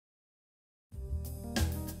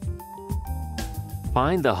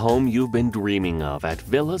Find the home you've been dreaming of at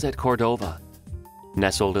Villas at Cordova.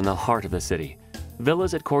 Nestled in the heart of the city,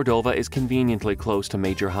 Villas at Cordova is conveniently close to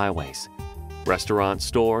major highways. Restaurants,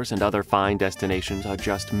 stores, and other fine destinations are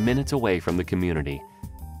just minutes away from the community.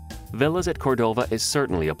 Villas at Cordova is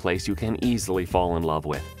certainly a place you can easily fall in love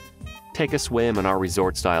with. Take a swim in our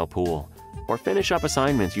resort-style pool, or finish up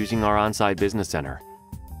assignments using our on-site business center.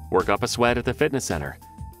 Work up a sweat at the fitness center,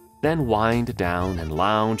 then wind down and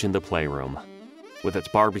lounge in the playroom. With its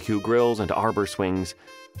barbecue grills and arbor swings,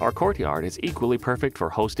 our courtyard is equally perfect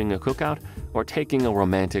for hosting a cookout or taking a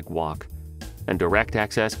romantic walk. And direct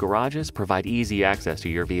access garages provide easy access to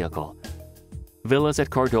your vehicle. Villas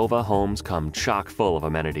at Cordova homes come chock full of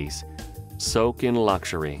amenities. Soak in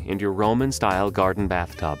luxury in your Roman-style garden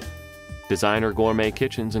bathtub. Designer gourmet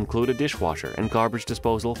kitchens include a dishwasher and garbage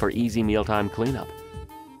disposal for easy mealtime cleanup.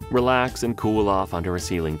 Relax and cool off under a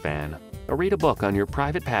ceiling fan, or read a book on your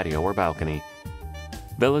private patio or balcony.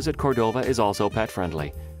 Villas at Cordova is also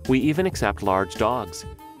pet-friendly. We even accept large dogs.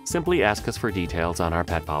 Simply ask us for details on our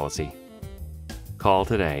pet policy. Call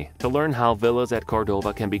today to learn how Villas at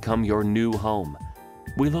Cordova can become your new home.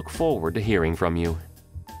 We look forward to hearing from you.